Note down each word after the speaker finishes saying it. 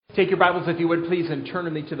Take your Bibles, if you would, please, and turn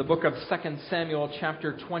with me to the book of 2 Samuel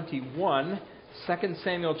chapter 21. 2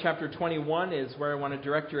 Samuel chapter 21 is where I want to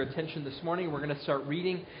direct your attention this morning. We're going to start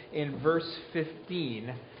reading in verse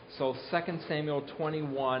 15. So 2 Samuel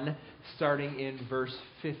 21, starting in verse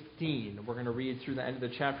 15. We're going to read through the end of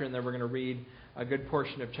the chapter, and then we're going to read a good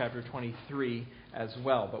portion of chapter 23 as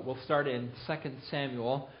well. But we'll start in 2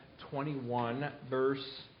 Samuel 21, verse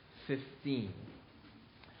 15.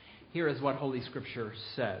 Here is what Holy Scripture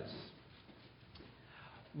says.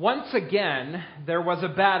 Once again, there was a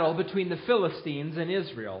battle between the Philistines and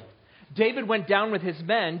Israel. David went down with his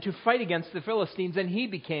men to fight against the Philistines, and he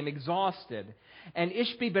became exhausted. And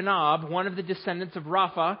Ishbi-Benob, one of the descendants of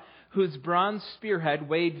Rapha, whose bronze spearhead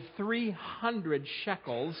weighed 300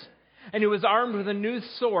 shekels, and who was armed with a new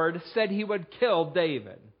sword, said he would kill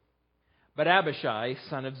David. But Abishai,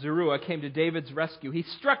 son of Zeruiah, came to David's rescue. He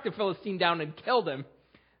struck the Philistine down and killed him.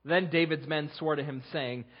 Then David's men swore to him,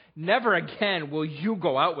 saying, "Never again will you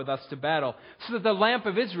go out with us to battle, so that the lamp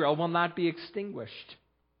of Israel will not be extinguished."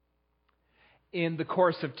 In the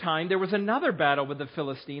course of time, there was another battle with the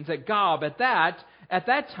Philistines at Gob. At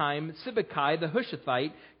that time, Sibbecai the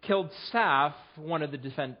Hushathite killed Saph, one of the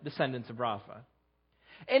descendants of Rapha.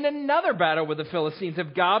 In another battle with the Philistines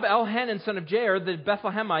of Gob, Elhanan, son of Jair, the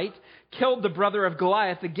Bethlehemite, killed the brother of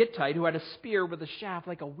Goliath the Gittite, who had a spear with a shaft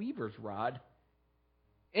like a weaver's rod.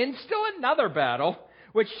 In still another battle,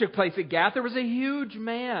 which took place at Gath, there was a huge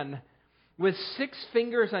man with 6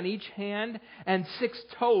 fingers on each hand and 6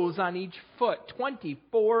 toes on each foot,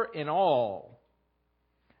 24 in all.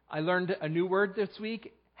 I learned a new word this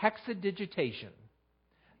week, hexadigitation.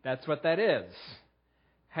 That's what that is,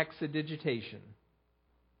 hexadigitation.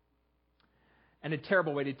 And a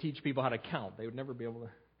terrible way to teach people how to count. They would never be able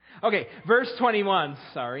to. Okay, verse 21,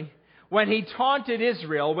 When he taunted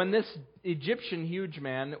Israel, when this Egyptian huge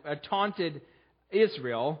man taunted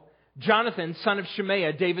Israel, Jonathan, son of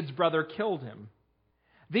Shemaiah, David's brother, killed him.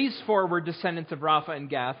 These 4 were descendants of Rapha and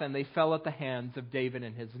Gath, and they fell at the hands of David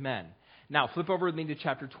and his men. Now, flip over with me to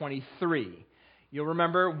chapter 23. You'll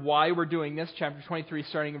remember why we're doing this. Chapter 23,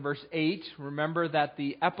 starting in verse 8. Remember that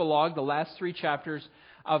the epilogue, the last 3 chapters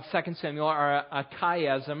of 2 Samuel, are a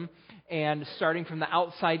chiasm. And starting from the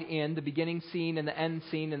outside in, the beginning scene and the end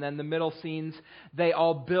scene, and then the middle scenes, they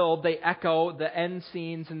all build, they echo, the end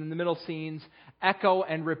scenes and then the middle scenes echo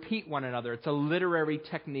and repeat one another. It's a literary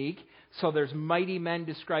technique. So there's mighty men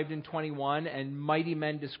described in 21 and mighty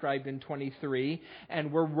men described in 23.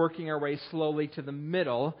 And we're working our way slowly to the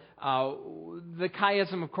middle. The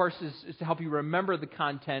chiasm, of course, is to help you remember the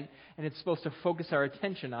content, and it's supposed to focus our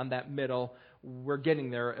attention on that middle. We're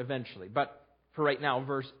getting there eventually. But for right now,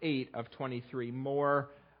 verse 8 of 23, more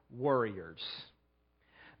warriors.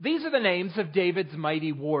 These are the names of David's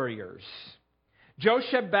mighty warriors.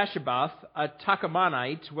 Josheb-Bashebath, a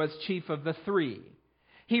Tachamonite, was chief of the 3.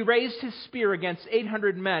 He raised his spear against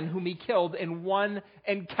 800 men whom he killed in one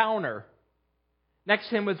encounter. Next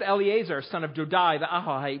to him was Eleazar, son of Dodai, the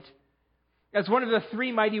Ahahite. As one of the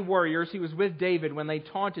 3 mighty warriors, he was with David when they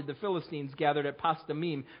taunted the Philistines gathered at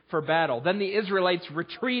Pasdamim for battle. Then the Israelites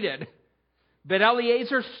retreated. But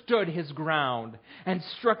Eleazar stood his ground and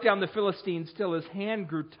struck down the Philistines till his hand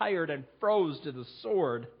grew tired and froze to the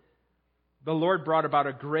sword. The Lord brought about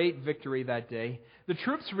a great victory that day. The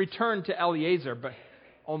troops returned to Eleazar, but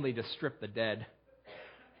only to strip the dead.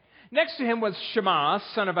 Next to him was Shema,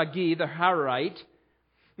 son of Agi, the Hararite.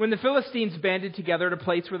 When the Philistines banded together at a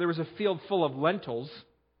place where there was a field full of lentils,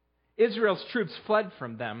 Israel's troops fled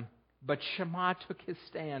from them. But Shema took his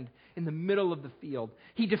stand in the middle of the field.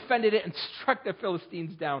 He defended it and struck the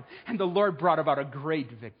Philistines down, and the Lord brought about a great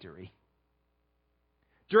victory.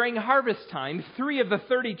 During harvest time, 3 of the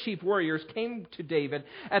 30 chief warriors came to David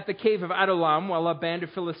at the cave of Adullam while a band of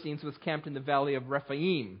Philistines was camped in the valley of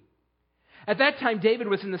Rephaim. At that time, David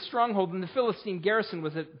was in the stronghold, and the Philistine garrison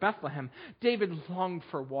was at Bethlehem. David longed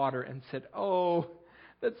for water and said, "Oh,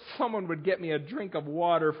 that someone would get me a drink of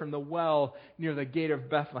water from the well near the gate of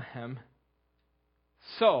Bethlehem."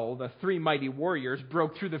 So the 3 mighty warriors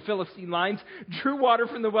broke through the Philistine lines, drew water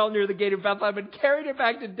from the well near the gate of Bethlehem, and carried it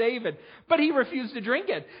back to David. But he refused to drink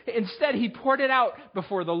it. Instead, he poured it out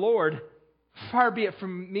before the Lord. "Far be it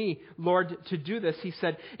from me, Lord, to do this," he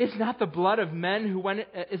said. Is this not the blood of men who went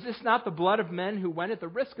at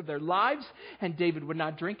the risk of their lives?" And David would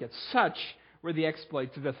not drink it. Such were the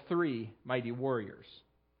exploits of the 3 mighty warriors.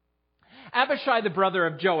 Abishai, the brother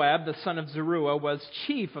of Joab, the son of Zeruiah, was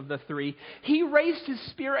chief of the 3. He raised his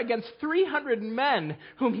spear against 300 men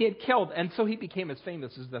whom he had killed, and so he became as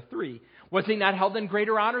famous as the 3. Was he not held in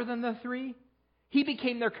greater honor than the 3? He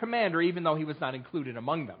became their commander, even though he was not included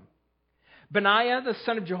among them. Benaiah, the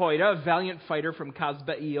son of Jehoiada, a valiant fighter from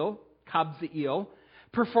Kabzeel,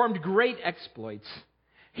 performed great exploits.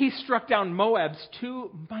 He struck down Moab's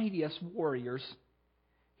 2 mightiest warriors.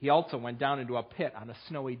 He also went down into a pit on a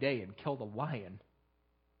snowy day and killed a lion.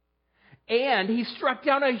 And he struck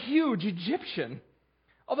down a huge Egyptian.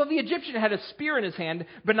 Although the Egyptian had a spear in his hand,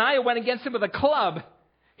 Benaiah went against him with a club.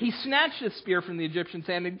 He snatched the spear from the Egyptian's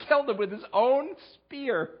hand and killed him with his own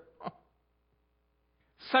spear.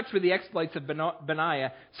 Such were the exploits of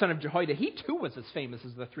Benaiah, son of Jehoiada. He too was as famous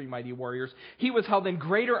as the 3 mighty warriors. He was held in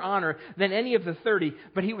greater honor than any of the 30,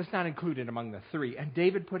 but he was not included among the 3. And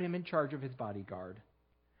David put him in charge of his bodyguard.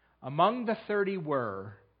 Among the 30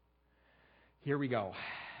 were, here we go,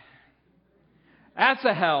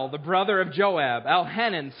 Asahel, the brother of Joab,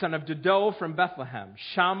 Elhanan, son of Dodo from Bethlehem,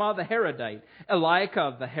 Shammah the Harodite,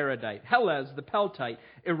 Eliakim the Harodite, Helez the Peltite,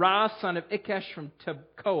 Irah, son of Ikesh from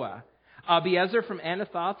Tekoa, Abiezer from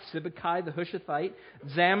Anathoth, Sibbecai the Hushathite,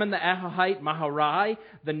 Zaman the Ahahite, Maharai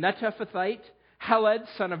the Netophathite, Heled,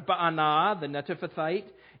 son of Baanah the Netophathite,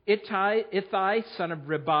 Ittai, son of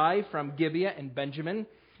Ribai from Gibeah and Benjamin,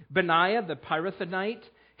 Benaiah the Pirathonite,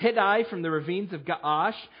 Hiddai from the ravines of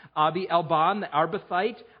Gaash, Abi Elban the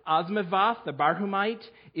Arbathite, Asmavath the Barhumite,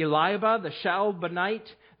 Eliabah the Shalbanite,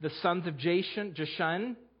 the sons of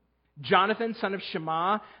Jashan, Jonathan son of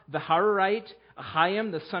Shema the Hararite,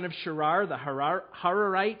 Ahiam the son of Shirar the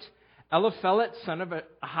Hararite, Eliphelet son of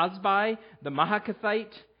Ahazbai the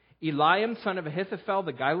Mahakathite, Eliam son of Ahithophel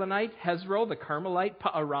the Gilonite, Hezro the Carmelite,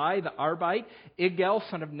 Paarai the Arbite, Igel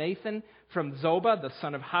son of Nathan from Zobah the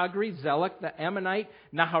son of Hagri, Zelek the Ammonite,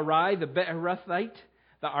 Naharai the Beerothite,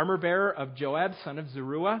 the armor-bearer of Joab son of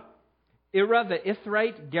Zeruiah, Ira the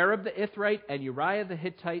Ithrite, Gareb the Ithrite, and Uriah the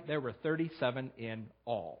Hittite. There were 37 in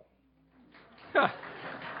all.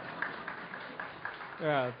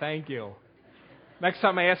 Thank you. Next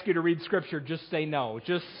time I ask you to read Scripture, just say no.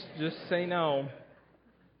 Just say no.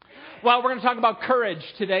 Well, we're going to talk about courage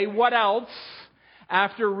today. What else,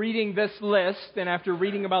 after reading this list and after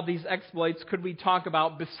reading about these exploits, could we talk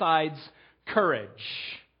about besides courage?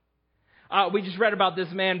 We just read about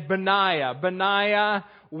this man, Benaiah. Benaiah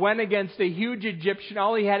went against a huge Egyptian.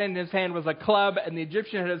 All he had in his hand was a club, and the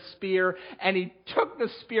Egyptian had a spear, and he took the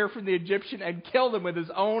spear from the Egyptian and killed him with his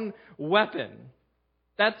own weapon.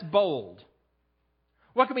 That's bold.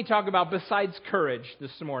 What can we talk about besides courage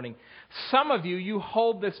this morning? Some of you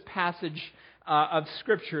hold this passage of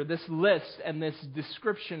Scripture, this list and this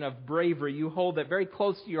description of bravery, you hold it very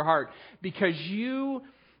close to your heart because you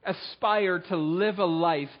aspire to live a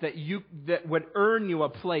life that would earn you a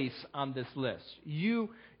place on this list. You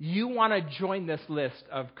want to join this list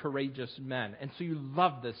of courageous men, and so you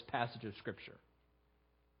love this passage of Scripture.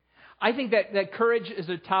 I think that courage is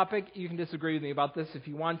a topic, you can disagree with me about this if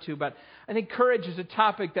you want to, but I think courage is a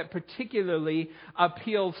topic that particularly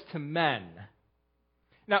appeals to men.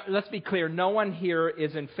 Now, let's be clear, no one here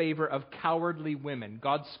is in favor of cowardly women.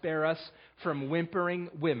 God spare us from whimpering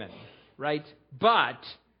women, right? But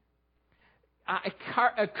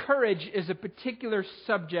courage is a particular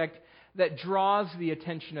subject that draws the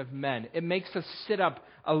attention of men. It makes us sit up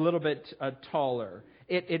a little bit taller.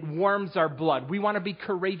 It warms our blood. We want to be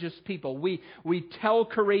courageous people. We tell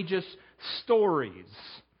courageous stories.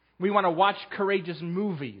 We want to watch courageous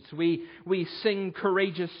movies. We sing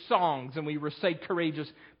courageous songs and we recite courageous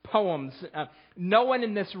poems. No one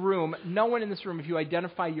in this room, if you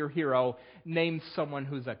identify your hero, names someone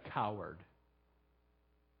who's a coward.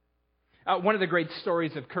 One of the great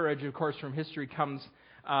stories of courage, of course, from history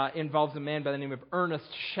involves a man by the name of Ernest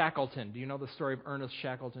Shackleton. Do you know the story of Ernest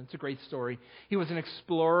Shackleton? It's a great story. He was an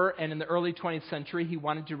explorer, and in the early 20th century, he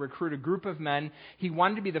wanted to recruit a group of men. He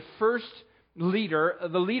wanted to be the leader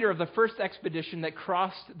of the first expedition that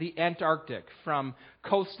crossed the Antarctic from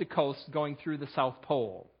coast to coast going through the South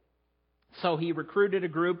Pole. So he recruited a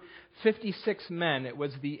group, 56 men. It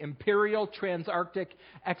was the Imperial Transantarctic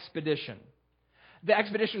Expedition. The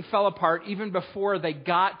expedition fell apart even before they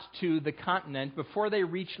got to the continent. Before they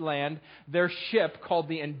reached land, their ship, called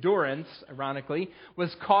the Endurance, ironically,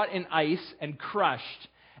 was caught in ice and crushed.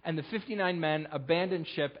 And the 59 men abandoned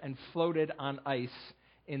ship and floated on ice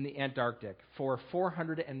in the Antarctic for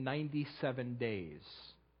 497 days.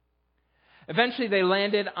 Eventually they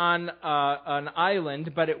landed on an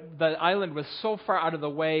island, but the island was so far out of the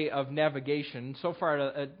way of navigation, so far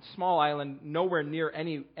a small island, nowhere near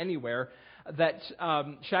anywhere, that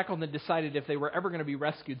Shackleton decided if they were ever going to be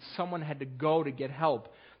rescued, someone had to go to get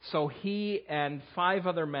help. So he and 5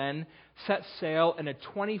 other men set sail in a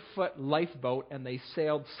 20-foot lifeboat, and they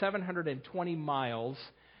sailed 720 miles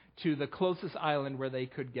to the closest island where they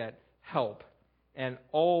could get help. And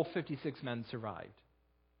all 56 men survived.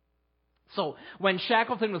 So when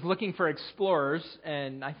Shackleton was looking for explorers,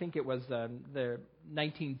 and I think it was the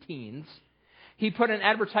 19-teens, he put an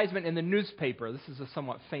advertisement in the newspaper. This is a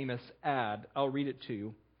somewhat famous ad. I'll read it to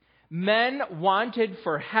you. Men wanted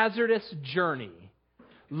for hazardous journey,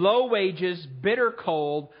 low wages, bitter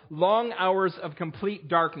cold, long hours of complete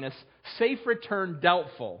darkness, safe return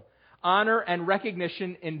doubtful, honor and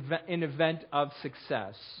recognition in event of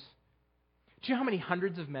success. Do you know how many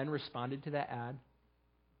hundreds of men responded to that ad?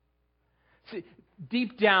 See,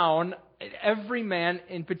 deep down, every man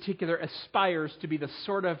in particular aspires to be the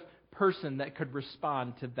sort of person that could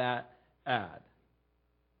respond to that ad.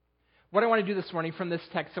 What I want to do this morning from this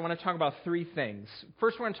text, I want to talk about three things.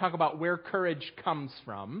 First, we're going to talk about where courage comes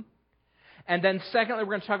from. And then secondly, we're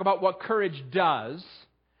going to talk about what courage does.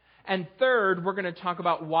 And third, we're going to talk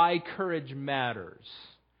about why courage matters.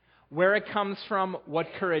 Where it comes from, what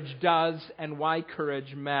courage does, and why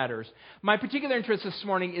courage matters. My particular interest this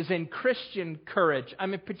morning is in Christian courage.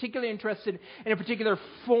 I'm particularly interested in a particular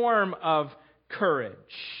form of courage.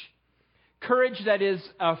 Courage that is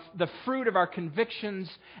the fruit of our convictions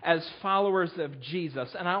as followers of Jesus.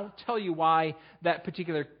 And I'll tell you why that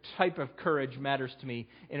particular type of courage matters to me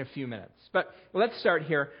in a few minutes. But let's start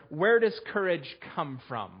here. Where does courage come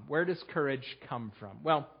from? Where does courage come from?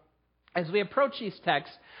 Well, as we approach these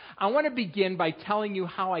texts, I want to begin by telling you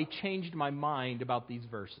how I changed my mind about these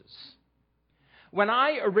verses. When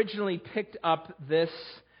I originally picked up this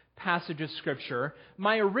passage of Scripture,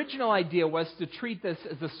 my original idea was to treat this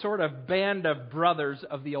as a sort of band of brothers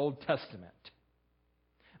of the Old Testament.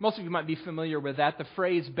 Most of you might be familiar with that. The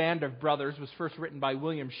phrase band of brothers was first written by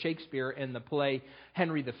William Shakespeare in the play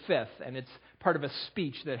Henry V, and it's part of a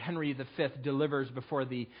speech that Henry V delivers before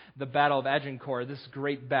the Battle of Agincourt, this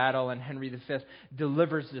great battle, and Henry V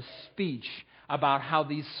delivers this speech about how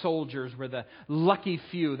these soldiers were the lucky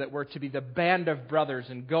few that were to be the band of brothers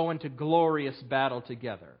and go into glorious battle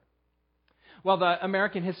together. Well, the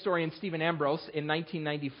American historian Stephen Ambrose in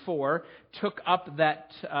 1994 took up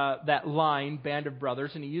that line, Band of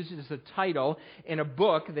Brothers, and he used it as a title in a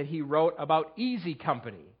book that he wrote about Easy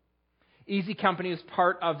Company. Easy Company is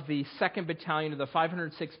part of the 2nd Battalion of the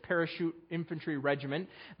 506th Parachute Infantry Regiment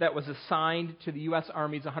that was assigned to the U.S.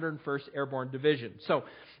 Army's 101st Airborne Division. So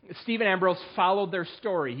Stephen Ambrose followed their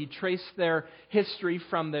story. He traced their history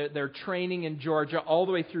from their training in Georgia all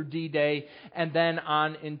the way through D-Day and then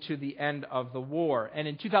on into the end of the war. And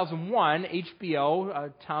in 2001,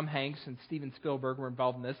 HBO, Tom Hanks and Steven Spielberg were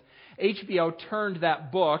involved in this, HBO turned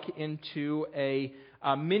that book into a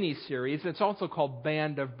mini-series. It's also called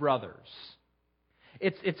Band of Brothers.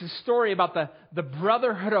 It's a story about the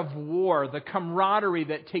brotherhood of war, the camaraderie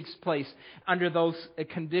that takes place under those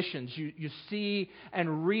conditions. You see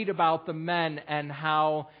and read about the men and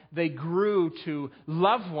how they grew to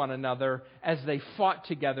love one another as they fought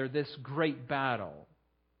together this great battle.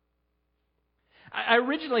 I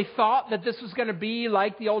originally thought that this was going to be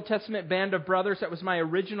like the Old Testament Band of Brothers. That was my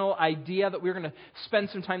original idea, that we were going to spend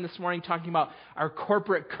some time this morning talking about our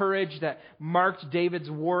corporate courage that marked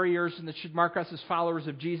David's warriors and that should mark us as followers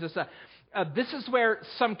of Jesus. This is where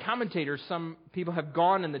some commentators, some people have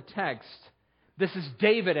gone in the text. This is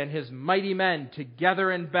David and his mighty men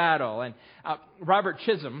together in battle. And Robert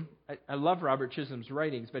Chisholm, I love Robert Chisholm's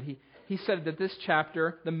writings, but he said that this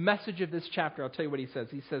chapter, the message of this chapter, I'll tell you what he says.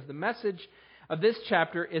 He says, the message of this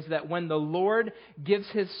chapter is that when the Lord gives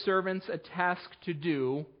his servants a task to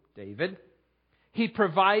do, David, he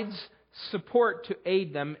provides support to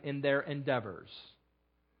aid them in their endeavors.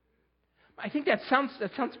 I think that sounds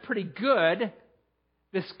pretty good,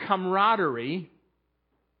 this camaraderie.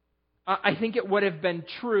 I think it would have been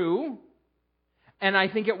true, and I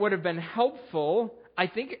think it would have been helpful.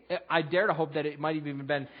 I dare to hope that it might have even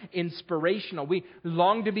been inspirational. We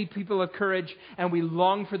long to be people of courage, and we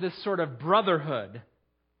long for this sort of brotherhood.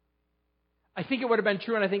 I think it would have been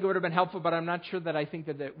true, and I think it would have been helpful, but I'm not sure that I think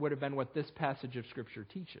that it would have been what this passage of Scripture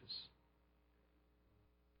teaches.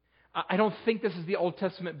 I don't think this is the Old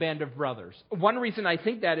Testament Band of Brothers. One reason I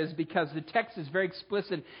think that is because the text is very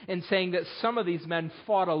explicit in saying that some of these men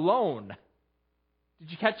fought alone.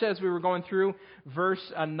 Did you catch that as we were going through verse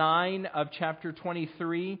 9 of chapter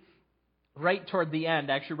 23? Right toward the end,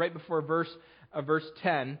 actually right before verse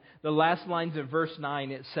 10, the last lines of verse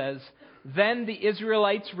 9, it says, "Then the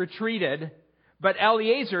Israelites retreated, but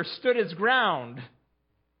Eleazar stood his ground."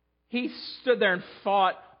 He stood there and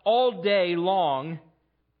fought all day long.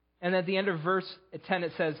 And at the end of verse 10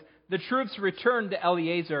 it says, "The troops returned to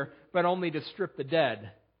Eleazar, but only to strip the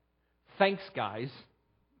dead." Thanks, guys.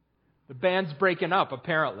 The band's breaking up,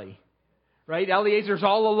 apparently. Right? Eleazar's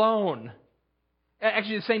all alone.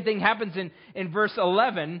 Actually, the same thing happens in verse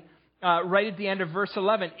 11. right at the end of verse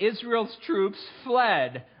 11, Israel's troops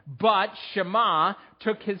fled, but Shammah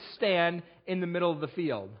took his stand in the middle of the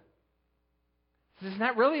field. This is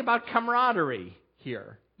not really about camaraderie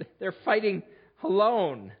here. They're fighting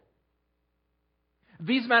alone.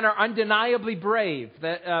 These men are undeniably brave,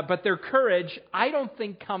 but their courage, I don't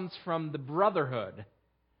think, comes from the brotherhood.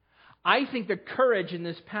 I think the courage in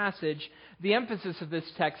this passage, the emphasis of this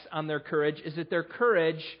text on their courage, is that their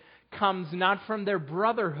courage comes not from their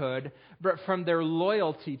brotherhood, but from their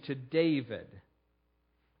loyalty to David.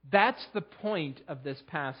 That's the point of this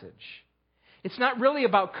passage. It's not really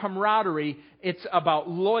about camaraderie, it's about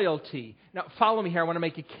loyalty. Now, follow me here. I want to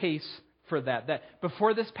make a case for that. That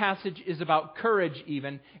before this passage is about courage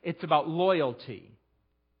even, it's about loyalty.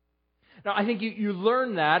 Now, I think you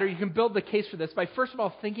learn that, or you can build the case for this by first of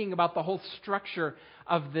all thinking about the whole structure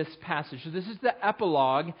of this passage. So this is the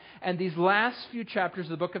epilogue, and these last few chapters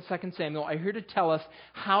of the book of 2 Samuel are here to tell us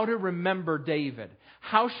how to remember David.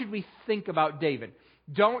 How should we think about David?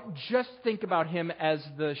 Don't just think about him as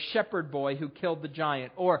the shepherd boy who killed the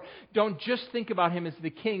giant, or don't just think about him as the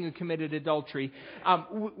king who committed adultery.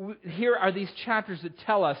 Here are these chapters that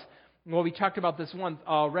tell us, well, we talked about this one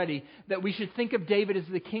already, that we should think of David as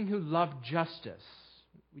the king who loved justice.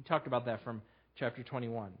 We talked about that from chapter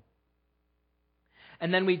 21.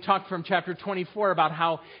 And then we talked from chapter 24 about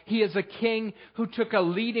how he is a king who took a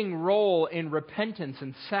leading role in repentance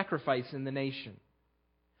and sacrifice in the nation.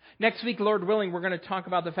 Next week, Lord willing, we're going to talk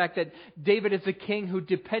about the fact that David is a king who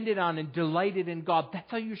depended on and delighted in God. That's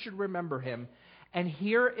how you should remember him. And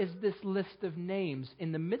here is this list of names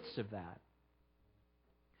in the midst of that.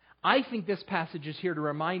 I think this passage is here to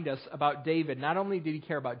remind us about David. Not only did he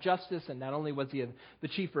care about justice, and not only was he the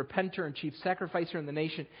chief repenter and chief sacrificer in the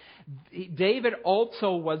nation, David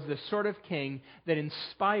also was the sort of king that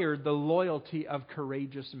inspired the loyalty of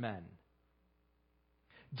courageous men.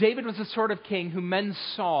 David was the sort of king who men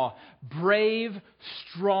saw, brave,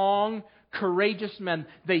 strong, courageous men.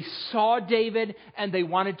 They saw David and they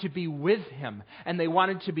wanted to be with him and they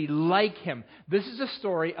wanted to be like him. This is a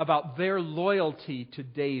story about their loyalty to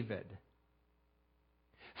David.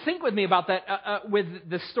 Think with me about that with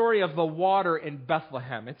the story of the water in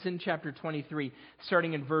Bethlehem. It's in chapter 23,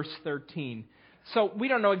 starting in verse 13. So we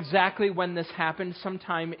don't know exactly when this happened,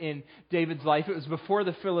 sometime in David's life. It was before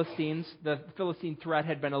the Philistines. The Philistine threat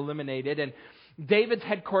had been eliminated. And David's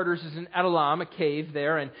headquarters is in Elam, a cave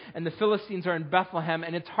there. And the Philistines are in Bethlehem,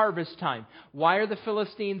 and it's harvest time. Why are the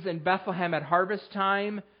Philistines in Bethlehem at harvest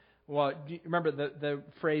time? Well, do you remember the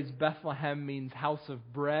phrase Bethlehem means house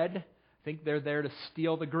of bread? I think they're there to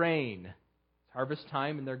steal the grain. It's harvest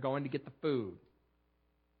time, and they're going to get the food.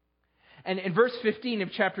 And in verse 15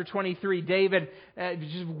 of chapter 23, David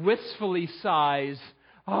just wistfully sighs,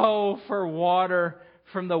 "Oh, for water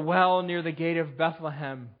from the well near the gate of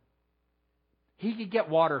Bethlehem." He could get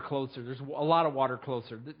water closer. There's a lot of water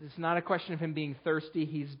closer. It's not a question of him being thirsty.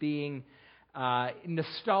 He's being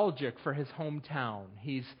nostalgic for his hometown.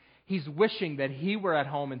 He's wishing that he were at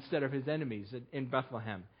home instead of his enemies in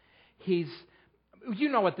Bethlehem. You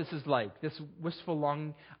know what this is like, this wistful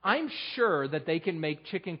longing. I'm sure that they can make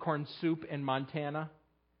chicken corn soup in Montana.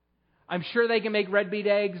 I'm sure they can make red beet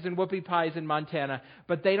eggs and whoopie pies in Montana,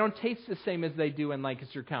 but they don't taste the same as they do in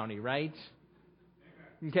Lancaster County, right?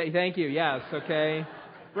 Okay, thank you. Yes, okay.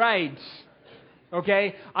 Right.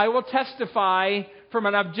 Okay, I will testify from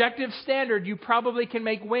an objective standard, you probably can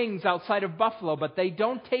make wings outside of Buffalo, but they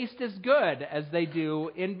don't taste as good as they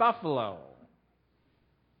do in Buffalo.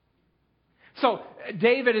 So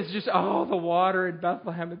David is just, the water in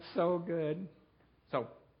Bethlehem, it's so good. So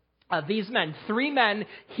these men, 3 men,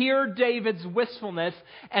 hear David's wistfulness,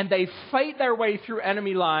 and they fight their way through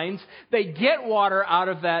enemy lines. They get water out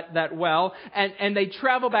of that well, and they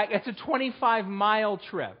travel back. It's a 25-mile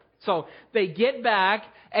trip. So they get back,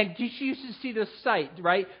 and you used to see this sight,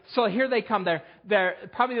 right? So here they come. They're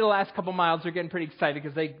probably the last couple miles. They're getting pretty excited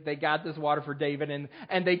because they got this water for David,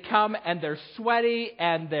 and they come and they're sweaty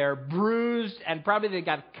and they're bruised and probably they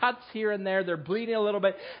got cuts here and there. They're bleeding a little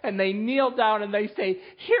bit, and they kneel down and they say,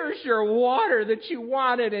 "Here's your water that you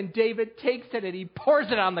wanted." And David takes it and he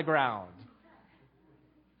pours it on the ground.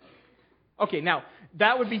 Okay, now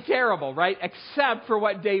that would be terrible, right? Except for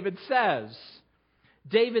what David says.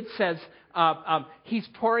 David says he's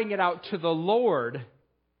pouring it out to the Lord.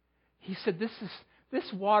 He said,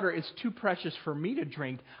 this water is too precious for me to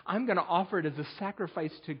drink. I'm going to offer it as a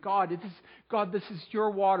sacrifice to God. God, this is your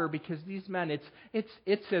water because these men,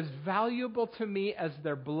 it's as valuable to me as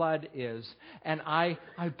their blood is. And I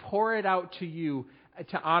pour it out to you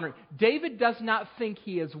to honor. David does not think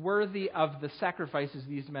he is worthy of the sacrifices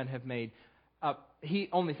these men have made. he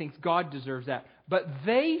only thinks God deserves that. But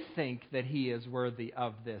they think that he is worthy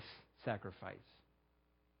of this sacrifice.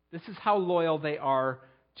 This is how loyal they are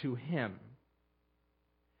to him.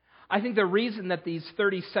 I think the reason that these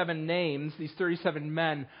 37 names, these 37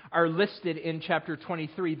 men, are listed in chapter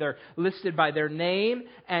 23, they're listed by their name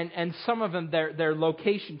and some of them their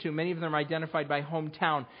location too. Many of them are identified by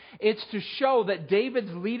hometown. It's to show that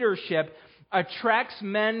David's leadership attracts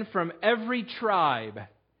men from every tribe,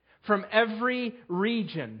 from every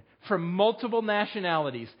region, from multiple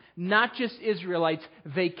nationalities, not just Israelites.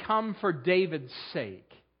 They come for David's sake.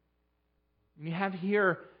 You have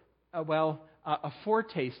here, a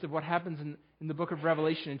foretaste of what happens in the book of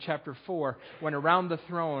Revelation in chapter 4, when around the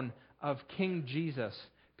throne of King Jesus,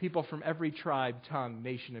 people from every tribe, tongue,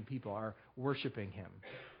 nation, and people are worshiping him.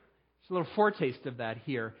 There's a little foretaste of that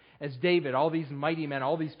here, as David, all these mighty men,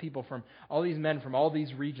 all these people from all these men from all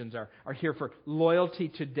these regions are here for loyalty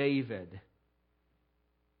to David.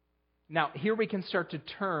 Now, here we can start to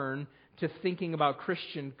turn to thinking about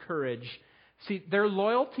Christian courage. See, their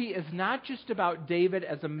loyalty is not just about David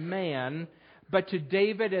as a man, but to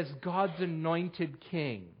David as God's anointed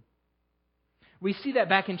king. We see that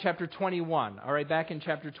back in chapter 21. All right, back in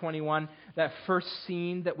chapter 21, that first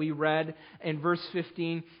scene that we read in verse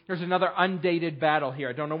 15, there's another undated battle here.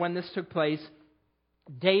 I don't know when this took place.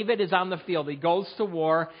 David is on the field. He goes to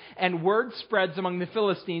war, and word spreads among the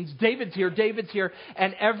Philistines, David's here,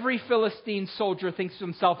 and every Philistine soldier thinks to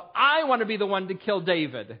himself, I want to be the one to kill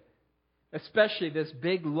David. Especially this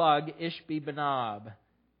big lug, Ishbi-Benob.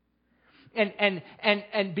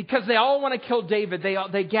 And because they all want to kill David,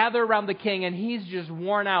 they gather around the king, and he's just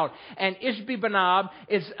worn out. And Ishbi-Benob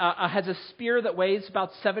has a spear that weighs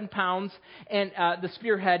about 7 pounds, and the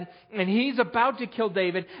spearhead, and he's about to kill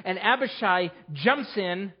David. And Abishai jumps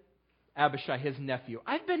in. Abishai, his nephew.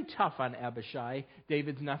 I've been tough on Abishai,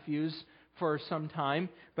 David's nephews, for some time,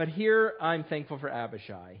 but here I'm thankful for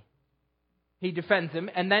Abishai. He defends him,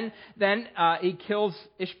 and then he kills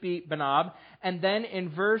Ishbi-Benob. And then in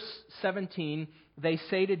verse 17, they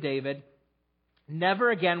say to David,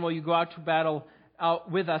 never again will you go out to battle,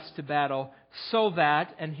 out with us to battle, so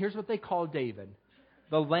that, and here's what they call David,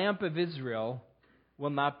 the lamp of Israel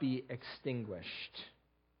will not be extinguished.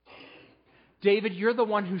 David, you're the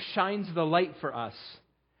one who shines the light for us.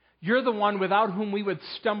 You're the one without whom we would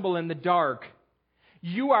stumble in the dark.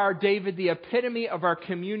 You are, David, the epitome of our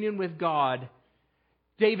communion with God.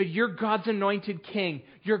 David, you're God's anointed king.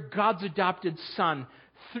 You're God's adopted son.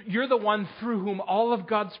 You're the one through whom all of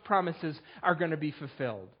God's promises are going to be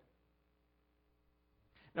fulfilled.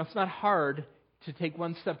 Now, it's not hard to take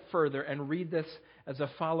one step further and read this as a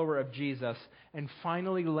follower of Jesus and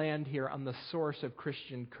finally land here on the source of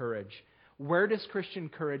Christian courage. Where does Christian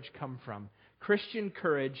courage come from? Christian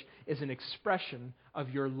courage is an expression of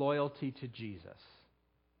your loyalty to Jesus.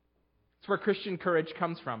 It's where Christian courage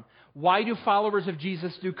comes from. Why do followers of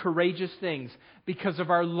Jesus do courageous things? Because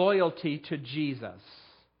of our loyalty to Jesus.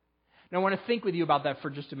 Now, I want to think with you about that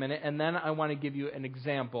for just a minute, and then I want to give you an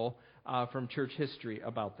example from church history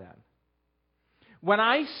about that. When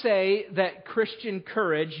I say that Christian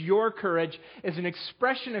courage, your courage, is an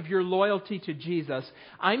expression of your loyalty to Jesus,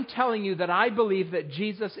 I'm telling you that I believe that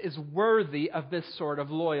Jesus is worthy of this sort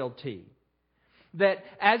of loyalty. That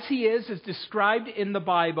as he is described in the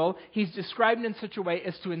Bible, he's described in such a way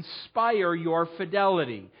as to inspire your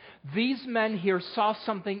fidelity. These men here saw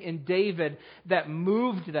something in David that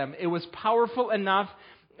moved them. It was powerful enough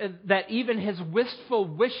that even his wistful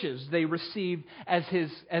wishes they received as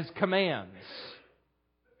commands.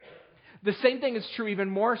 The same thing is true even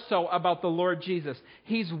more so about the Lord Jesus.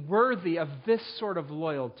 He's worthy of this sort of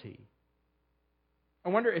loyalty. I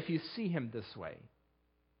wonder if you see him this way.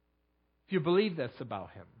 If you believe this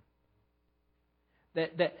about him.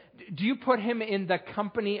 Do you put him in the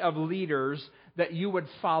company of leaders that you would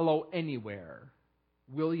follow anywhere?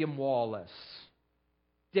 William Wallace,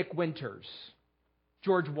 Dick Winters,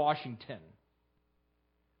 George Washington,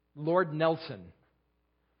 Lord Nelson,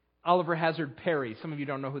 Oliver Hazard Perry. Some of you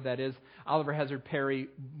don't know who that is. Oliver Hazard Perry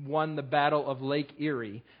won the Battle of Lake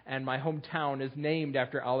Erie, and my hometown is named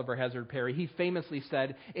after Oliver Hazard Perry. He famously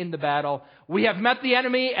said in the battle, "We have met the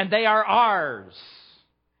enemy and they are ours."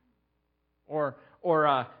 Or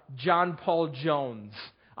John Paul Jones,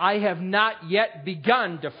 "I have not yet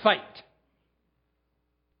begun to fight."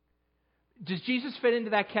 Does Jesus fit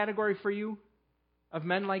into that category for you, of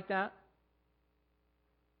men like that?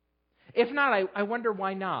 If not, I wonder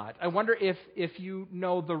why not. I wonder if you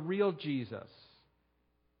know the real Jesus,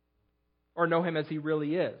 or know him as he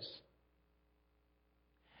really is.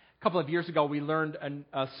 A couple of years ago, we learned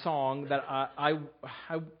a song that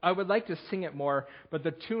I would like to sing it more, but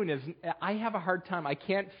the tune is, I have a hard time. I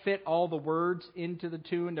can't fit all the words into the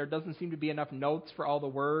tune. There doesn't seem to be enough notes for all the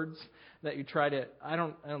words that you try to, I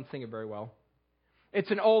don't sing it very well.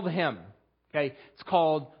 It's an old hymn, okay? It's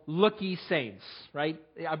called Look Ye Saints, right?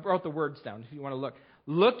 I wrote the words down if you want to look.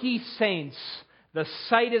 Look ye saints, the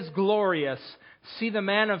sight is glorious. See the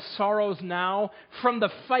man of sorrows now, from the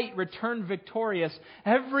fight return victorious.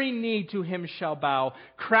 Every knee to him shall bow.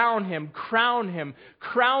 Crown him,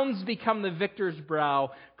 crowns become the victor's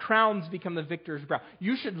brow. Crowns become the victor's brow.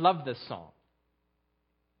 You should love this song.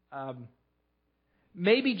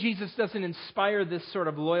 Maybe Jesus doesn't inspire this sort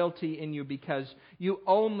of loyalty in you because you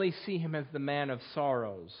only see him as the man of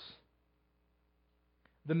sorrows.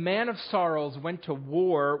 The man of sorrows went to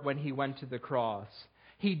war when he went to the cross.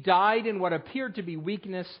 He died in what appeared to be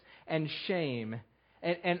weakness and shame.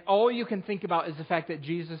 And all you can think about is the fact that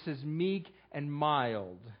Jesus is meek and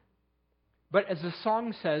mild. But as the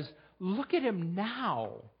song says, look at him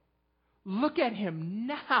now. Look at him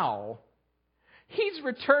now. He's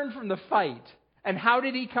returned from the fight. And how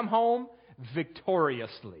did he come home?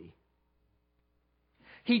 Victoriously.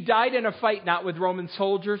 He died in a fight not with Roman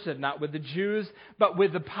soldiers and not with the Jews, but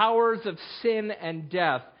with the powers of sin and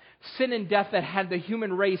death. Sin and death that had the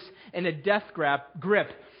human race in a death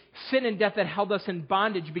grip. Sin and death that held us in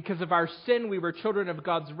bondage. Because of our sin, we were children of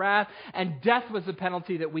God's wrath, and death was the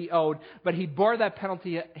penalty that we owed. But he bore that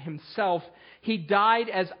penalty himself. He died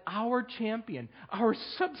as our champion, our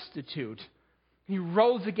substitute. He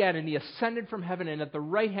rose again, and he ascended from heaven, and at the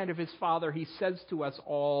right hand of his Father, he says to us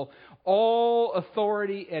all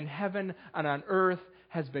authority in heaven and on earth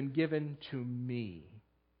has been given to me.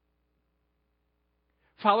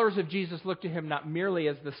 Followers of Jesus look to him not merely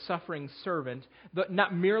as the suffering servant,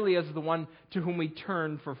 not merely as the one to whom we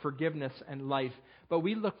turn for forgiveness and life, but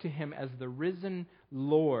we look to him as the risen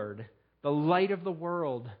Lord, the light of the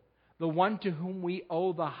world, the one to whom we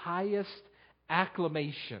owe the highest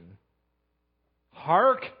acclamation.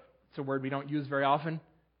 Hark! It's a word we don't use very often.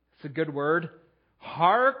 It's a good word.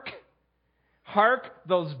 Hark! Hark!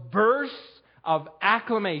 Those bursts of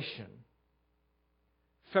acclamation.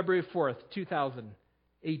 February 4th,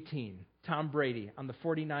 2018. Tom Brady on the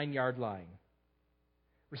 49-yard line.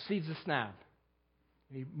 Receives a snap.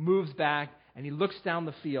 And he moves back and he looks down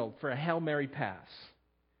the field for a Hail Mary pass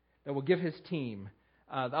that will give his team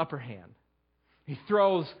the upper hand. He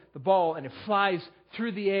throws the ball and it flies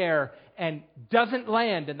through the air and doesn't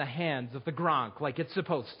land in the hands of the Gronk like it's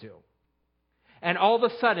supposed to. And all of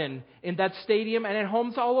a sudden, in that stadium and at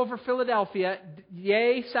homes all over Philadelphia,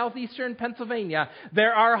 yea, southeastern Pennsylvania,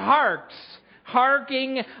 there are harks,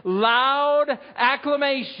 harking, loud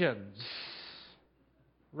acclamations.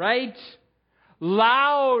 Right?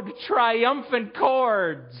 Loud, triumphant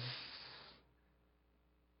chords.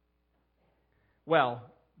 Well,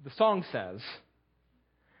 the song says,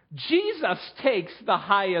 Jesus takes the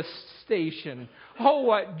highest station. Oh,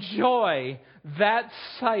 what joy that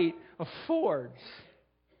sight affords.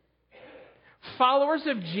 Followers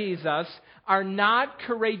of Jesus are not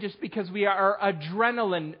courageous because we are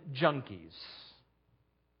adrenaline junkies.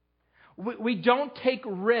 We don't take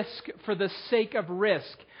risk for the sake of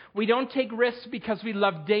risk. We don't take risks because we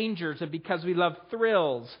love dangers and because we love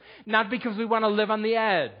thrills, not because we want to live on the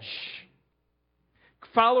edge.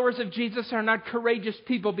 Followers of Jesus are not courageous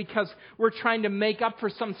people because we're trying to make up for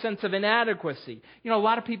some sense of inadequacy. You know, a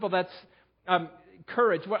lot of people, that's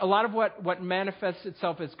courage. A lot of what manifests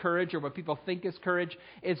itself as courage, or what people think is courage,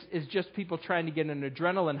 is just people trying to get an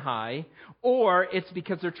adrenaline high, or it's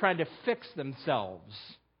because they're trying to fix themselves.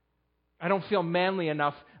 I don't feel manly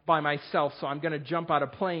enough by myself, so I'm going to jump out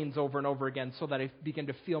of planes over and over again so that I begin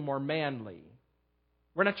to feel more manly.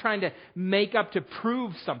 We're not trying to make up to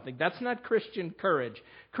prove something. That's not Christian courage.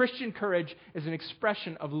 Christian courage is an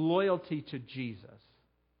expression of loyalty to Jesus.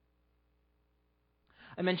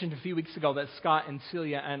 I mentioned a few weeks ago that Scott and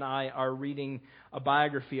Celia and I are reading a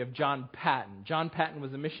biography of John Patton. John Patton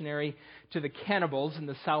was a missionary to the cannibals in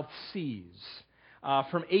the South Seas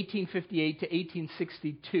from 1858 to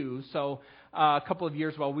 1862, so a couple of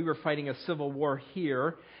years while we were fighting a civil war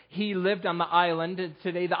here. He lived on the island.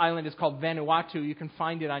 Today the island is called Vanuatu. You can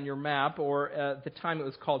find it on your map, or at the time it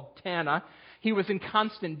was called Tanna. He was in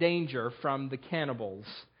constant danger from the cannibals.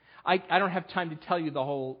 I don't have time to tell you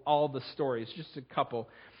all the stories, just a couple.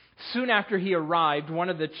 Soon after he arrived, one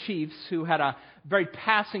of the chiefs, who had a very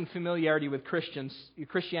passing familiarity with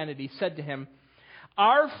Christianity, said to him,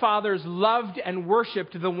 "Our fathers loved and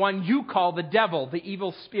worshipped the one you call the devil, the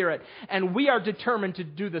evil spirit, and we are determined to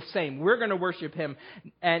do the same. We're going to worship him."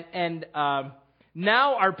 And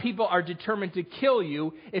Now our people are determined to kill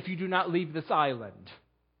you if you do not leave this island."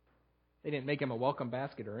 They didn't make him a welcome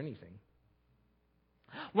basket or anything.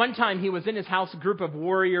 One time he was in his house, a group of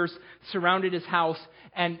warriors surrounded his house,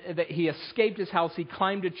 and he escaped his house. He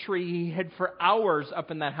climbed a tree. He hid for hours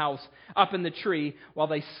up in that house, up in the tree, while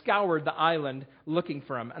they scoured the island looking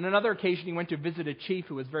for him. On another occasion, he went to visit a chief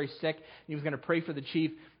who was very sick. He was going to pray for the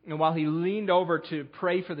chief. And while he leaned over to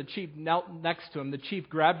pray for the chief, knelt next to him, the chief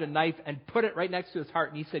grabbed a knife and put it right next to his heart.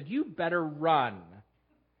 And he said, "You better run."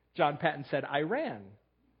 John Patton said, "I ran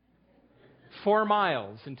 4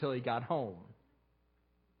 miles until he got home."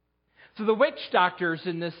 So the witch doctors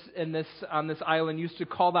on this island used to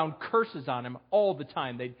call down curses on him all the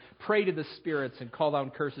time. They'd pray to the spirits and call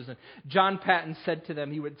down curses. And John Patton said to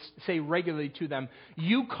them, he would say regularly to them,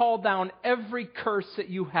 "You call down every curse that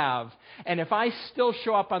you have, and if I still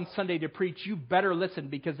show up on Sunday to preach, you better listen,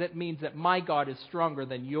 because it means that my God is stronger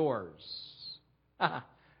than yours." There's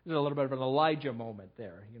a little bit of an Elijah moment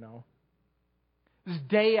there, you know.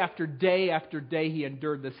 Day after day after day he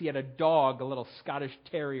endured this. He had a dog, a little Scottish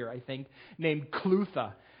terrier, I think, named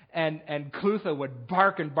Clutha. And Clutha would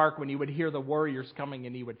bark and bark when he would hear the warriors coming,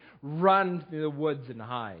 and he would run through the woods and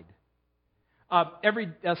hide.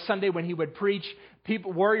 Every Sunday when he would preach,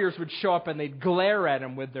 warriors would show up and they'd glare at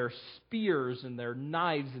him with their spears and their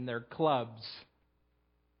knives and their clubs.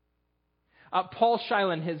 Paul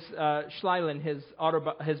Schlein,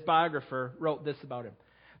 his biographer, wrote this about him.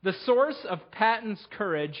 The source of Patton's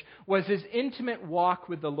courage was his intimate walk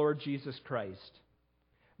with the Lord Jesus Christ.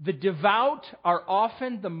 The devout are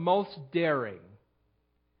often the most daring.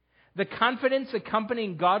 The confidence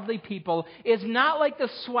accompanying godly people is not like the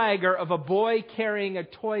swagger of a boy carrying a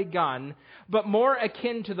toy gun, but more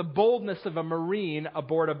akin to the boldness of a Marine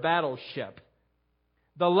aboard a battleship.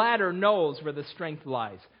 The latter knows where the strength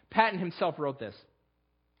lies. Patton himself wrote this.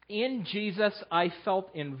 "In Jesus, I felt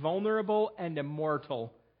invulnerable and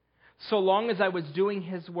immortal, so long as I was doing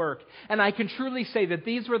His work. And I can truly say that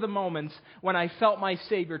these were the moments when I felt my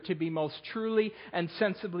Savior to be most truly and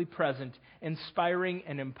sensibly present, inspiring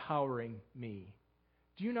and empowering me."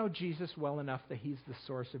 Do you know Jesus well enough that He's the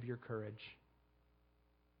source of your courage?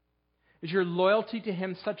 Is your loyalty to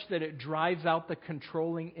Him such that it drives out the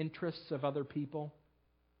controlling interests of other people?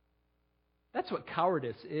 That's what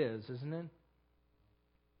cowardice is, isn't it?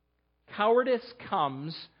 Cowardice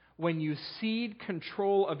comes when you cede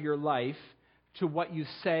control of your life to what you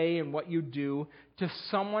say and what you do to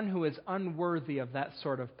someone who is unworthy of that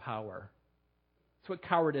sort of power. That's what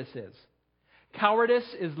cowardice is.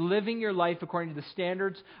 Cowardice is living your life according to the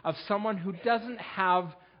standards of someone who doesn't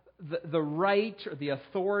have the right or the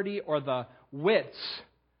authority or the wits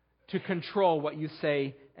to control what you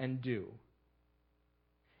say and do.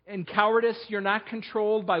 In cowardice, you're not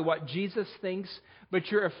controlled by what Jesus thinks, but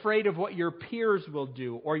you're afraid of what your peers will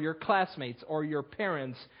do, or your classmates, or your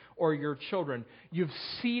parents, or your children. You've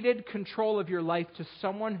ceded control of your life to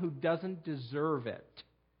someone who doesn't deserve it.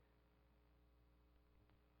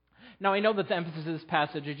 Now, I know that the emphasis of this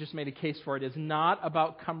passage, I just made a case for it, is not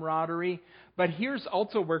about camaraderie, but here's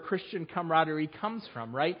also where Christian camaraderie comes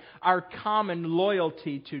from, right? Our common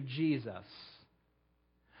loyalty to Jesus.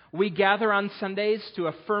 We gather on Sundays to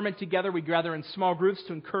affirm it together. We gather in small groups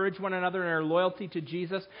to encourage one another in our loyalty to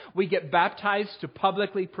Jesus. We get baptized to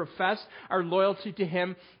publicly profess our loyalty to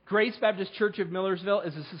Him. Grace Baptist Church of Millersville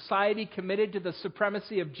is a society committed to the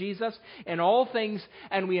supremacy of Jesus in all things,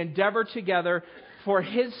 and we endeavor together for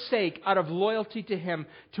His sake, out of loyalty to Him,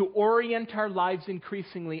 to orient our lives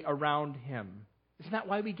increasingly around Him. Isn't that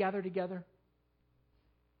why we gather together?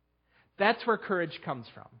 That's where courage comes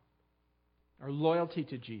from. Our loyalty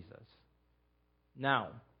to Jesus. Now,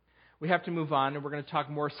 we have to move on, and we're going to talk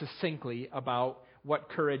more succinctly about what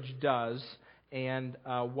courage does and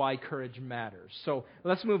why courage matters. So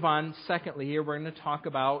let's move on. Secondly, here we're going to talk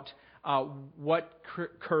about what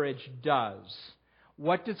courage does.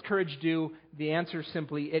 What does courage do? The answer is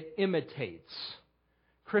simply, it imitates.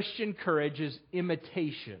 Christian courage is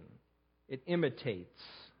imitation. It imitates.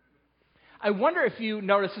 I wonder if you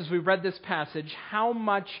notice as we read this passage how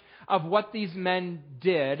much of what these men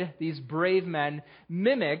did, these brave men,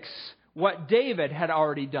 mimics what David had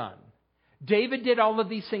already done. David did all of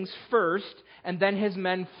these things first, and then his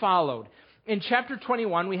men followed. In chapter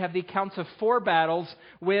 21, we have the accounts of 4 battles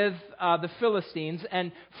with the Philistines,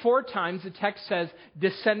 and 4 times the text says,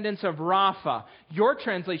 descendants of Rapha. Your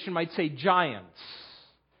translation might say giants.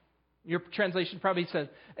 Your translation probably says,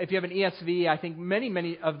 if you have an ESV, I think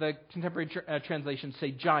many of the contemporary translations say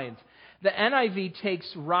giants. The NIV takes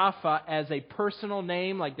Rapha as a personal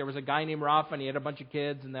name, like there was a guy named Rapha and he had a bunch of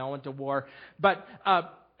kids and they all went to war. But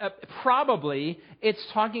probably it's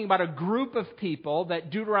talking about a group of people that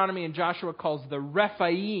Deuteronomy and Joshua calls the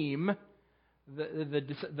Rephaim,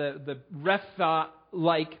 the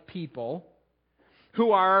Repha-like people,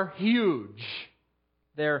 who are huge.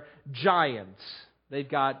 They're giants. They've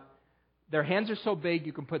got, their hands are so big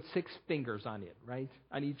you can put 6 fingers on it, right?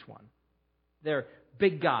 On each one. They're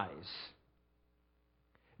big guys.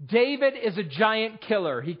 David is a giant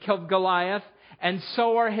killer. He killed Goliath, and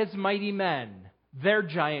so are his mighty men. They're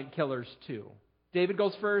giant killers too. David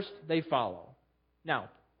goes first, they follow. Now,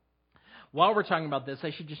 while we're talking about this,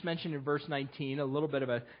 I should just mention in verse 19 a little bit of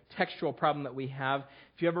a textual problem that we have.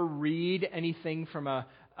 If you ever read anything from a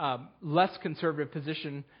less conservative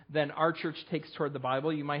position than our church takes toward the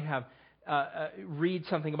Bible, you might have read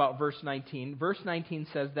something about verse 19. Verse 19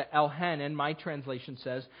 says that Elhanan, my translation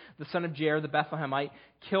says, the son of Jair the Bethlehemite,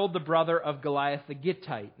 killed the brother of Goliath the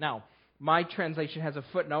Gittite. Now, my translation has a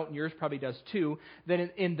footnote, and yours probably does too, that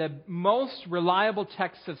in the most reliable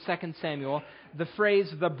texts of 2 Samuel, the phrase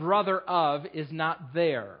the brother of is not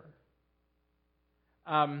there.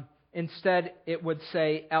 Instead, it would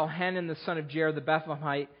say Elhanan, the son of Jair the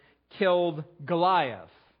Bethlehemite, killed Goliath.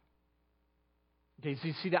 Okay, so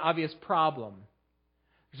you see the obvious problem.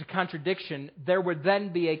 There's a contradiction. There would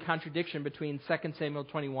then be a contradiction between 2 Samuel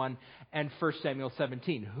 21 and 1 Samuel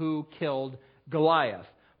 17. Who killed Goliath?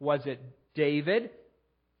 Was it David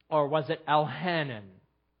or was it Elhanan?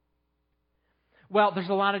 Well, there's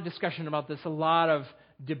a lot of discussion about this, a lot of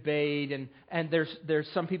debate, and there's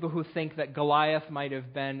some people who think that Goliath might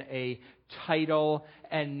have been a title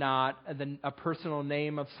and not a personal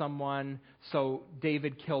name of someone. So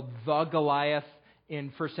David killed the Goliath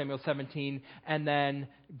in 1 Samuel 17, and then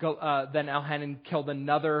Elhanan killed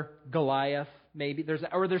another Goliath. Maybe there's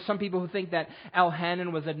some people who think that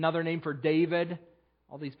Elhanan was another name for David.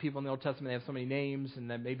 All these people in the Old Testament, they have so many names,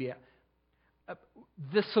 and then maybe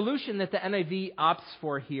the solution that the NIV opts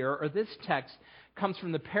for here, or this text, comes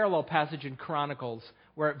from the parallel passage in Chronicles,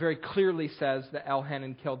 where it very clearly says that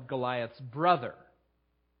Elhanan killed Goliath's brother.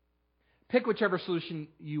 Pick whichever solution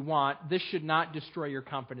you want. This should not destroy your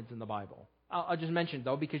confidence in the Bible. I'll just mention,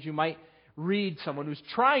 though, because you might read someone who's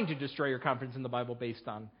trying to destroy your confidence in the Bible based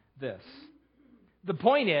on this. The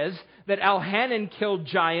point is that Elhanan killed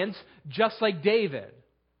giants just like David.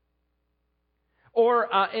 Or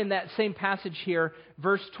in that same passage here,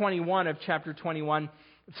 verse 21 of chapter 21,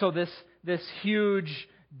 so this huge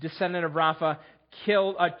descendant of Rapha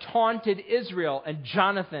taunted Israel, and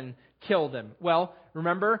Jonathan killed him. Well,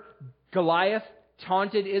 remember, Goliath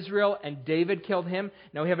taunted Israel, and David killed him.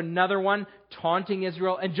 Now we have another one taunting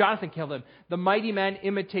Israel, and Jonathan killed him. The mighty men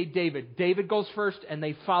imitate David. David goes first, and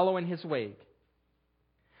they follow in his wake.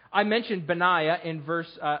 I mentioned Benaiah in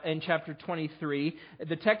chapter 23.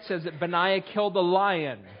 The text says that Benaiah killed a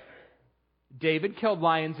lion. David killed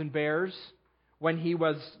lions and bears when he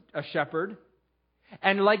was a shepherd.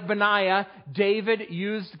 And like Benaiah, David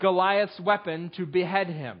used Goliath's weapon to behead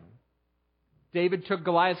him. David took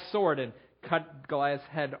Goliath's sword and cut Goliath's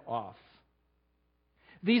head off.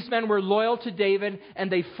 These men were loyal to David,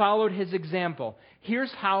 and they followed his example.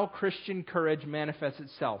 Here's how Christian courage manifests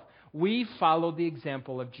itself. We follow the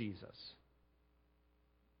example of Jesus.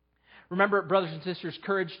 Remember, brothers and sisters,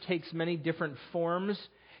 courage takes many different forms.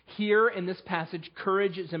 Here in this passage,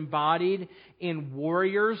 courage is embodied in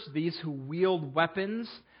warriors, these who wield weapons.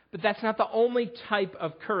 But that's not the only type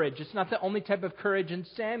of courage. It's not the only type of courage in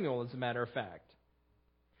Samuel, as a matter of fact.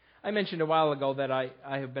 I mentioned a while ago that I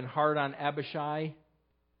have been hard on Abishai.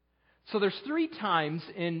 So there's 3 times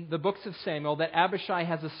in the books of Samuel that Abishai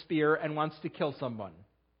has a spear and wants to kill someone.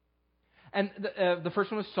 And the first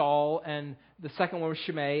one was Saul, and the second one was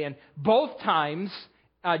Shimei. And both times,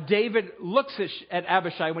 David looks at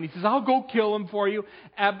Abishai when he says, "I'll go kill him for you."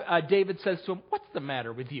 David says to him, "What's the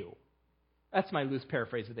matter with you?" That's my loose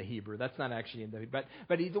paraphrase of the Hebrew. That's not actually in the.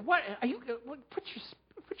 But he's, "What are you?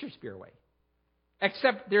 Put your spear away."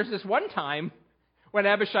 Except there's this one time when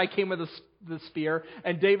Abishai came with the spear,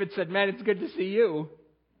 and David said, "Man, it's good to see you."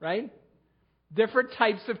 Right? Different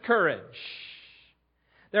types of courage.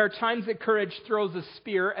 There are times that courage throws a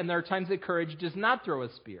spear, and there are times that courage does not throw a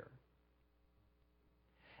spear.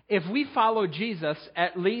 If we follow Jesus,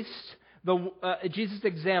 at least Jesus'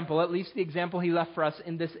 example, at least the example he left for us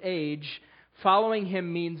in this age, following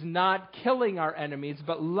him means not killing our enemies,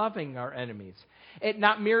 but loving our enemies. It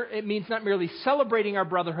means not merely celebrating our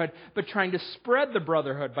brotherhood, but trying to spread the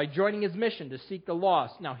brotherhood by joining his mission to seek the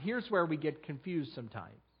lost. Now, here's where we get confused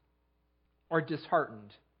sometimes, or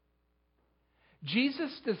disheartened.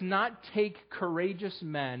 Jesus does not take courageous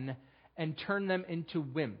men and turn them into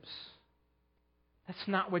wimps. That's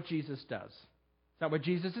not what Jesus does. It's not what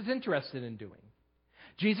Jesus is interested in doing.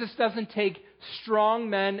 Jesus doesn't take strong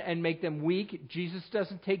men and make them weak. Jesus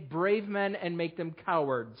doesn't take brave men and make them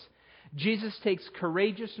cowards. Jesus takes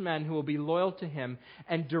courageous men who will be loyal to him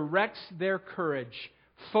and directs their courage,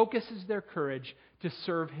 focuses their courage to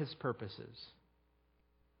serve his purposes.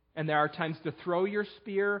 And there are times to throw your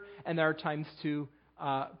spear, and there are times to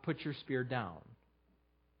put your spear down.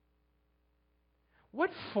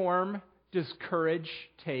 What form does courage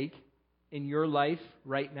take in your life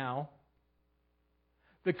right now?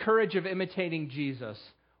 The courage of imitating Jesus.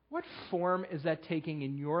 What form is that taking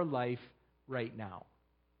in your life right now?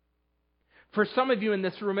 For some of you in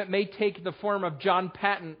this room, it may take the form of John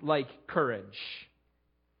Patton-like courage.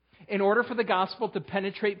 In order for the gospel to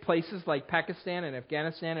penetrate places like Pakistan and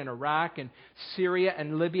Afghanistan and Iraq and Syria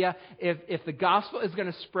and Libya, if the gospel is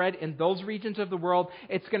going to spread in those regions of the world,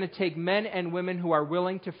 it's going to take men and women who are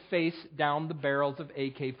willing to face down the barrels of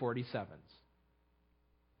AK-47s.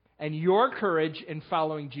 And your courage in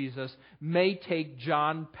following Jesus may take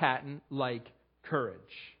John Patton-like courage.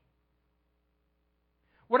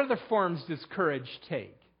 What other forms does courage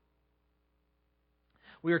take?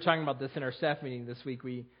 We were talking about this in our staff meeting this week.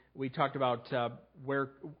 We talked about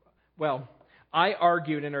I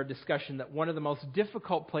argued in our discussion that one of the most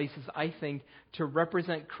difficult places, I think, to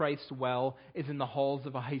represent Christ well is in the halls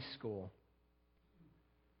of a high school.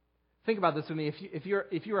 Think about this with me. If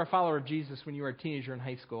you were a follower of Jesus when you were a teenager in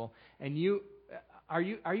high school, and are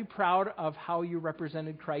you proud of how you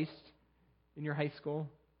represented Christ in your high school?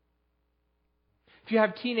 If you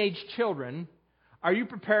have teenage children, are you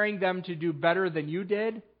preparing them to do better than you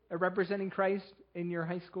did at representing Christ in your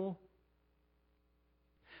high school?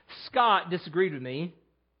 Scott disagreed with me.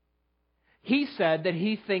 He said that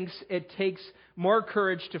he thinks it takes more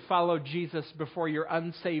courage to follow Jesus before your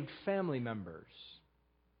unsaved family members.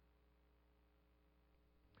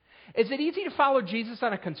 Is it easy to follow Jesus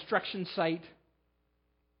on a construction site?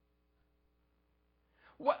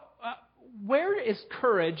 Where is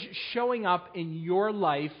courage showing up in your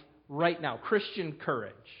life right now? Christian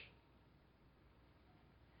courage.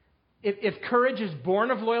 If courage is born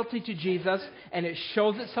of loyalty to Jesus and it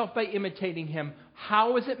shows itself by imitating him,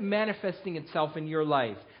 how is it manifesting itself in your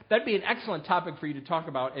life? That'd be an excellent topic for you to talk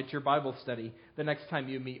about at your Bible study the next time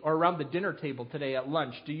you meet, or around the dinner table today at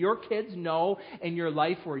lunch. Do your kids know in your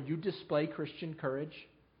life where you display Christian courage?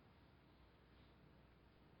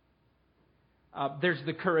 There's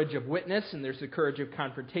the courage of witness, and there's the courage of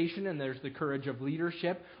confrontation, and there's the courage of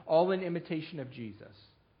leadership, all in imitation of Jesus.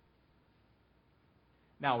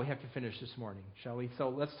 Now, we have to finish this morning, shall we? So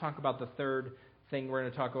let's talk about the third thing we're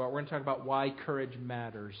going to talk about. We're going to talk about why courage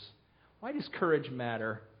matters. Why does courage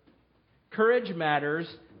matter? Courage matters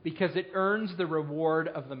because it earns the reward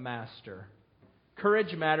of the master.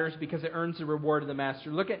 Courage matters because it earns the reward of the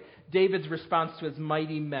master. Look at David's response to his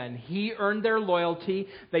mighty men. He earned their loyalty,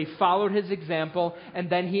 they followed his example, and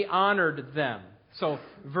then he honored them. So,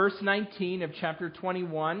 verse 19 of chapter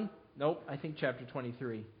 21, chapter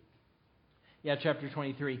 23. Yeah, chapter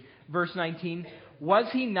 23. Verse 19, was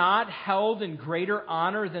he not held in greater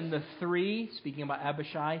honor than the three? Speaking about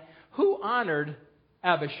Abishai. Who honored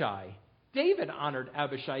Abishai? David honored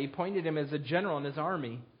Abishai. He appointed him as a general in his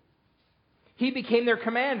army. He became their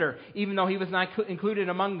commander, even though he was not included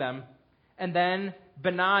among them. And then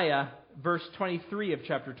Benaiah, verse 23 of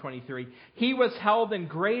chapter 23. He was held in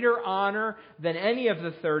greater honor than any of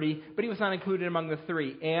the 30, but he was not included among the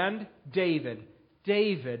three. And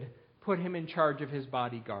David put him in charge of his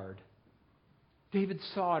bodyguard. David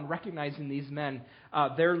saw and recognized in these men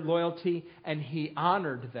their loyalty, and he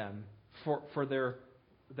honored them for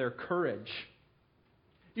their courage.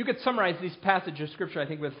 You could summarize these passages of Scripture, I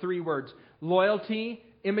think, with three words: loyalty,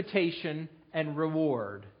 imitation, and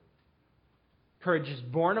reward. Courage is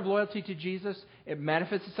born of loyalty to Jesus. It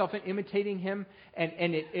manifests itself in imitating him, and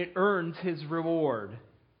it earns his reward.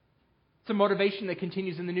 It's a motivation that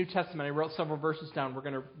continues in the New Testament. I wrote several verses down. We're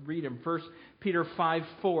going to read them. 1 Peter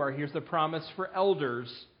 5:4. Here's the promise for elders.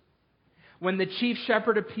 When the chief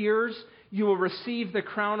shepherd appears, you will receive the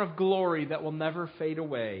crown of glory that will never fade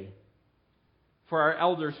away. For our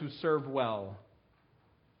elders who serve well.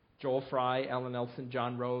 Joel Fry, Ellen Nelson,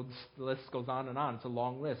 John Rhodes, the list goes on and on. It's a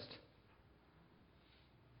long list.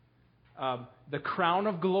 The crown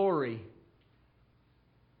of glory.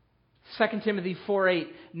 2 Timothy 4:8.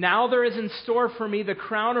 Now there is in store for me the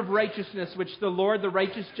crown of righteousness, which the Lord, the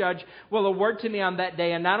righteous judge, will award to me on that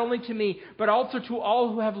day. And not only to me, but also to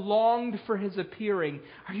all who have longed for his appearing.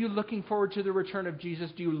 Are you looking forward to the return of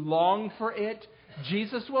Jesus? Do you long for it?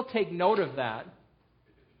 Jesus will take note of that.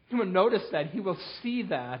 He will notice that. He will see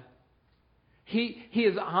that. He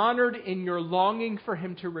is honored in your longing for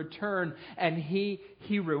him to return, and he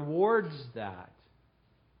rewards that.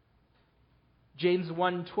 James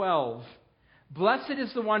 1:12. Blessed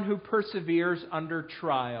is the one who perseveres under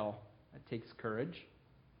trial. That takes courage.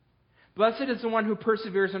 Blessed is the one who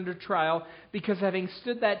perseveres under trial, because having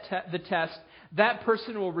stood the test, that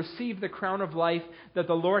person will receive the crown of life that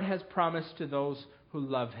the Lord has promised to those who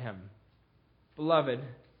love Him. Beloved,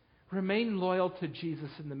 remain loyal to Jesus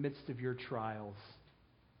in the midst of your trials.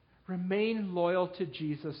 Remain loyal to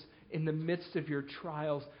Jesus in the midst of your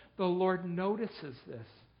trials. The Lord notices this.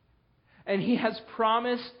 And He has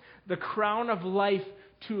promised the crown of life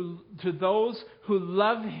to those who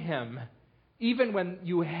love Him, even when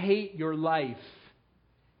you hate your life,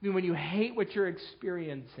 even when you hate what you're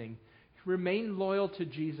experiencing. Remain loyal to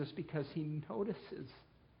Jesus because He notices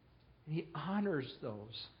and He honors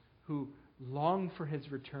those who long for His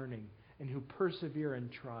returning and who persevere in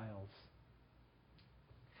trials.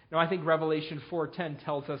 Now, I think Revelation 4:10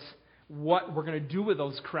 tells us what we're going to do with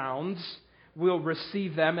those crowns. We'll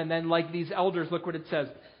receive them, and then like these elders, look what it says.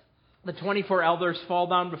 The 24 elders fall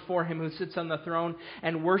down before Him who sits on the throne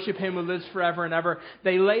and worship Him who lives forever and ever.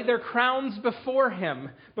 They lay their crowns before Him,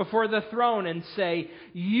 before the throne, and say,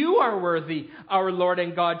 You are worthy, our Lord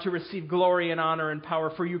and God, to receive glory and honor and power,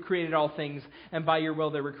 for You created all things, and by Your will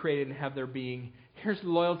they were created and have their being. Here's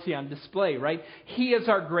loyalty on display, right? He is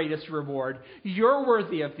our greatest reward. You're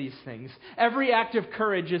worthy of these things. Every act of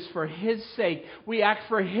courage is for His sake. We act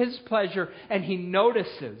for His pleasure, and He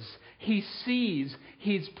notices. He sees.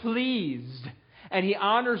 He's pleased. And He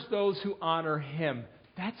honors those who honor Him.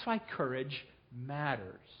 That's why courage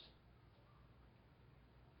matters.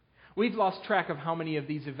 We've lost track of how many of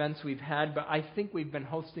these events we've had, but I think we've been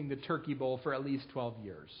hosting the Turkey Bowl for at least 12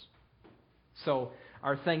 years. So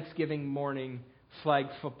our Thanksgiving morning flag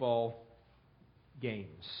football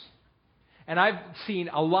games. And I've seen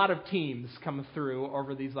a lot of teams come through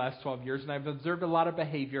over these last 12 years, and I've observed a lot of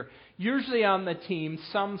behavior. Usually on the team,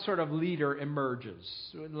 some sort of leader emerges.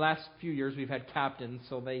 In the last few years, we've had captains,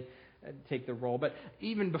 so they take the role. But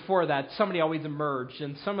even before that, somebody always emerged,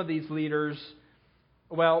 and some of these leaders,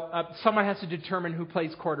 someone has to determine who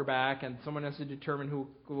plays quarterback, and someone has to determine who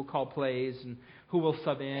will call plays, and who will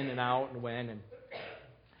sub in and out and when. And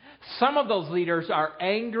some of those leaders are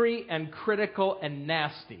angry and critical and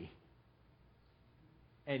nasty.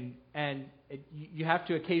 And you have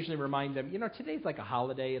to occasionally remind them, today's like a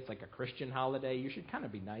holiday. It's like a Christian holiday. You should kind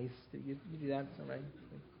of be nice. You do that, right?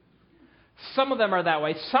 Some of them are that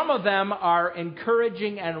way. Some of them are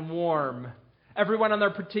encouraging and warm. Everyone on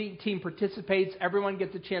their team participates. Everyone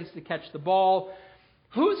gets a chance to catch the ball.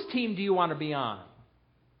 Whose team do you want to be on?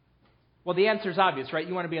 Well, the answer is obvious, right?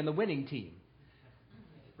 You want to be on the winning team,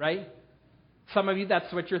 right? Some of you,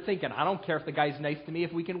 that's what you're thinking. I don't care if the guy's nice to me.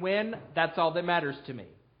 If we can win, that's all that matters to me.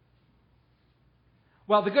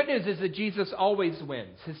 Well, the good news is that Jesus always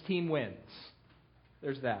wins. His team wins.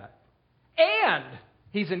 There's that. And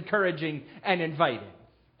He's encouraging and inviting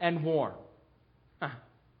and warm.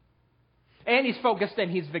 And He's focused and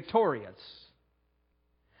He's victorious.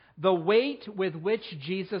 The weight with which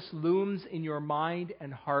Jesus looms in your mind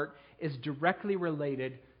and heart is directly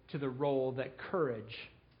related to the role that courage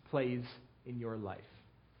plays in your life.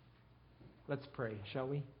 Let's pray, shall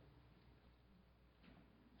we?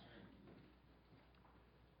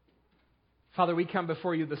 Father, we come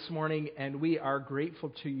before You this morning, and we are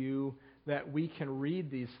grateful to You that we can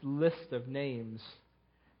read these list of names,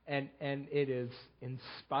 and it is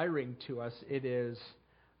inspiring to us. It is,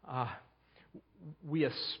 we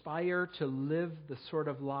aspire to live the sort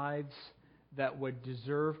of lives that would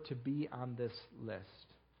deserve to be on this list.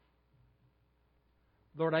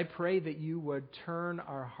 Lord, I pray that You would turn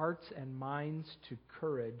our hearts and minds to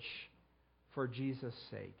courage for Jesus'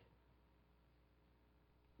 sake.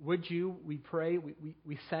 Would You, we pray,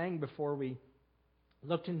 we sang before we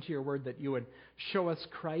looked into Your Word that You would show us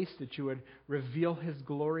Christ, that You would reveal His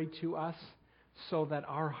glory to us so that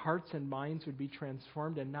our hearts and minds would be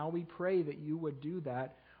transformed. And now we pray that You would do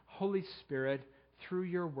that, Holy Spirit, through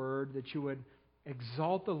Your Word, that You would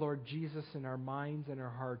exalt the Lord Jesus in our minds and our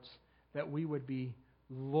hearts, that we would be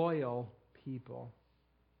loyal people,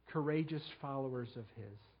 courageous followers of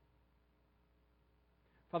His.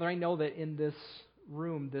 Father, I know that in this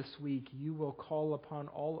room this week, You will call upon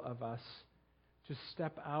all of us to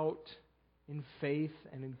step out in faith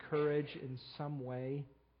and in courage in some way.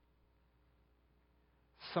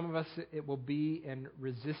 Some of us, it will be in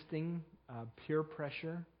resisting peer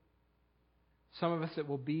pressure. Some of us, it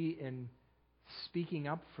will be in speaking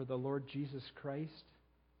up for the Lord Jesus Christ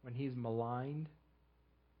when He's maligned.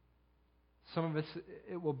 Some of us,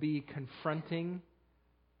 it will be confronting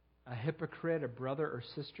a hypocrite, a brother or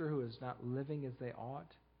sister who is not living as they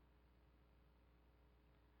ought.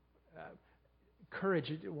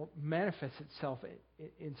 courage, it will manifest itself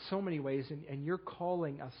in so many ways, and you're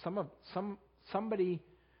calling us. Somebody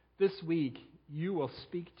this week, you will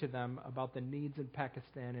speak to them about the needs in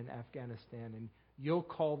Pakistan and Afghanistan, and you'll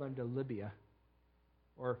call them to Libya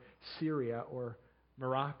or Syria or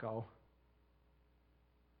Morocco.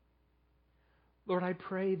 Lord, I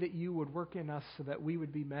pray that you would work in us so that we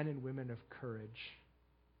would be men and women of courage,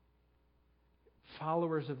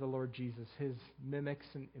 followers of the Lord Jesus, His mimics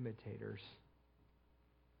and imitators.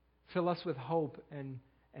 Fill us with hope and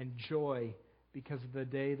joy, because the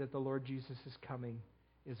day that the Lord Jesus is coming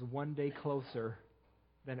is one day closer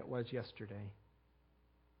than it was yesterday.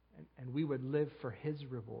 And we would live for His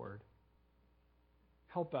reward.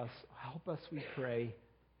 Help us, we pray.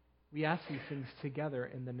 We ask these things together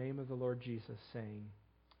in the name of the Lord Jesus, saying,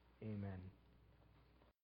 Amen.